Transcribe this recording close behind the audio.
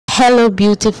Hello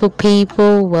beautiful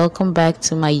people, welcome back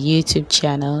to my YouTube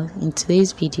channel. In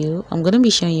today's video I'm going to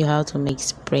be showing you how to make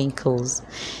sprinkles.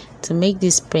 To make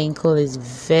this sprinkle is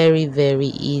very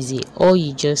easy. All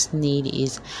you just need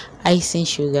is icing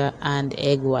sugar and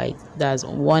egg white. That's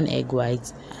 1 egg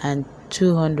white and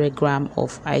 200 grams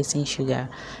of icing sugar.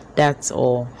 That's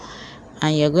all.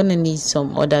 And you're going to need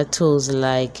some other tools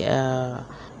like a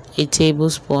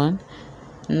tablespoon,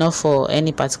 not for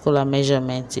any particular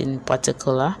measurement in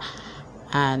particular,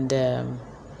 and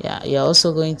yeah, you're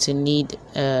also going to need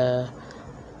a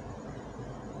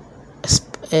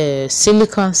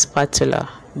silicone spatula.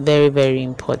 Very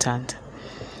important.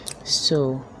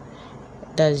 So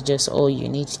that's just all you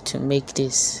need to make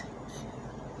this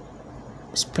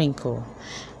sprinkle.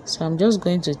 So I'm just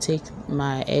going to take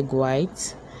my egg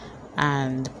white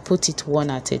and put it one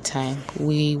at a time.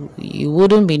 You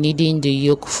wouldn't be needing the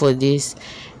yolk for this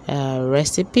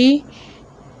recipe.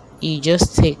 You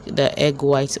just take the egg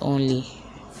white only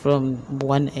from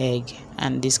 1 egg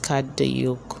and discard the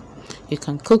yolk. You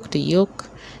can cook the yolk,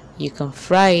 you can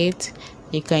fry it,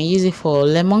 you can use it for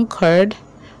lemon curd.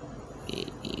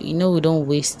 You know, we don't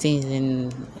waste things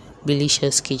in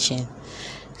Delicious Kitchen.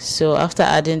 So after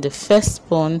adding the first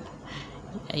spoon,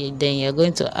 then you're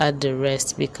going to add the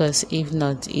rest, because if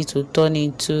not it will turn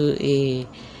into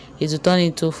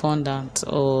fondant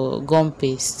or gum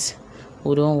paste.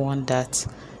 We don't want that.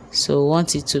 So we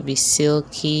want it to be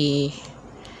silky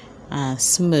and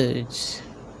smooth.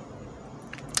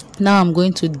 Now I'm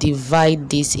going to divide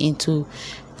this into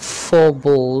 4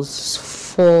 bowls,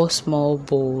 4 small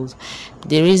bowls.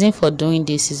 The reason for doing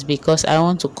this is because I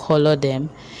want to color them.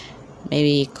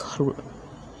 Maybe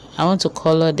I want to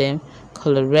color them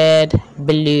color red,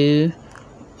 blue,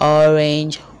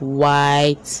 orange,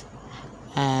 white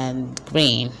and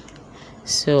green.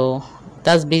 So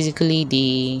that's basically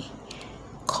the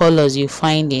colors you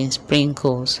find in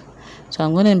sprinkles. So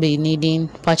I'm going to be needing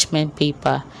parchment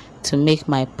paper to make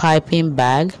my piping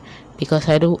bag, because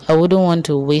I wouldn't want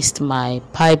to waste my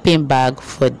piping bag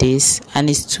for this, and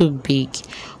it's too big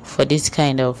for this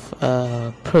kind of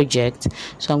project.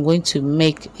 So I'm going to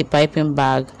make a piping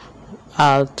bag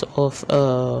out of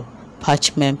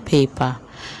parchment paper.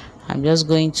 I'm just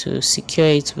going to secure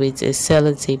it with a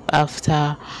sellotape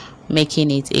after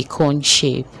making it a cone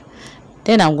shape.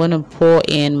 Then I'm going to pour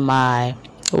in my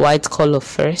white color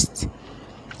first,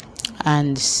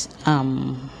 and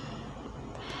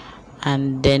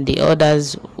then the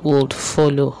others would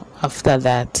follow after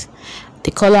that.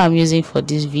 The color I'm using for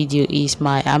this video is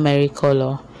my American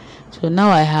color. So now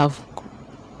I have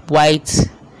white,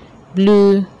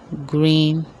 blue,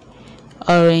 green,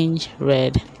 orange,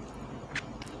 red,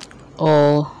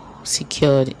 all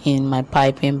secured in my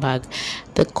piping bag.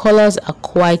 The colors are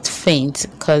quite faint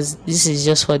because this is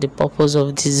just for the purpose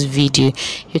of this video.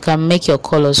 You can make your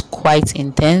colors quite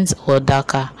intense or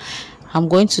darker. I'm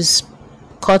going to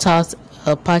cut out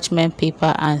a parchment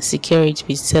paper and secure it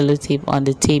with sellotape on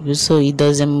the table so it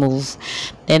doesn't move.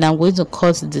 Then I'm going to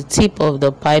cut the tip of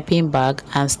the piping bag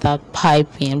and start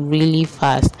piping really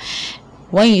fast.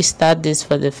 When you start this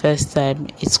for the first time,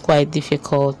 it's quite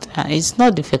difficult. It's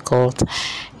not difficult,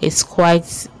 it's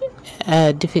quite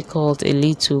difficult a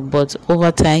little, but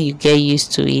over time you get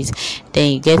used to it.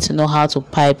 Then you get to know how to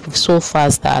pipe so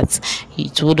fast that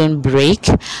it wouldn't break.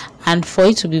 And for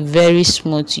it to be very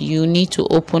smooth, you need to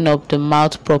open up the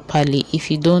mouth properly.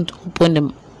 If you don't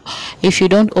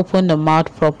open the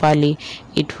mouth properly,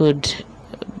 it would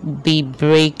be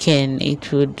breaking.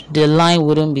 The line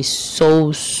wouldn't be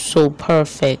so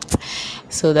perfect.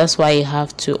 So that's why you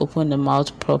have to open the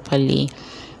mouth properly.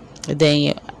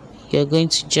 Then you're going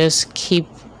to just keep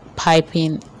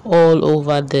piping all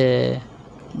over the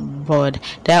board.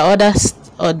 There are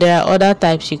other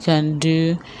types you can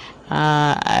do.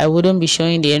 I wouldn't be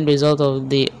showing the end result of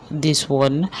this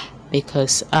one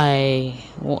because I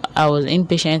was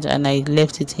impatient and I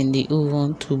left it in the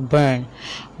oven to burn,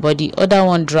 but the other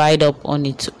one dried up on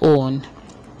its own.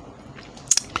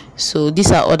 So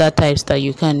these are other types that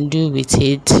you can do with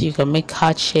it. You can make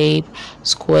heart shape,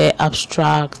 square,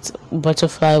 abstract,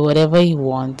 butterfly, whatever you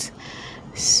want.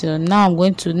 So now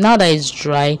now that it's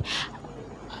dry,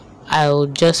 I'll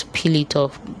just peel it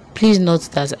off. Please note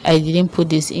that I didn't put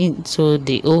this into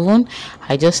the oven.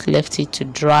 I just left it to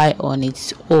dry on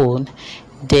its own.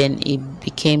 Then it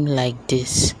became like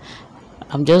this.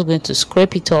 I'm just going to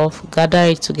scrape it off, gather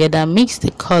it together, mix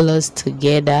the colors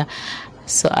together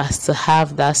so as to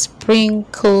have that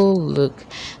sprinkle look.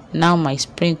 Now my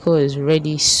sprinkle is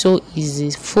ready. So easy,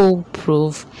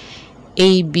 foolproof.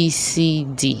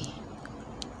 ABCD.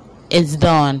 It's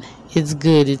done. It's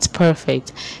good. It's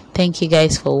perfect. Thank you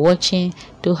guys for watching.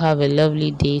 Do have a lovely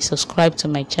day. Subscribe to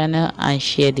my channel and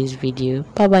share this video.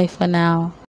 Bye bye for now.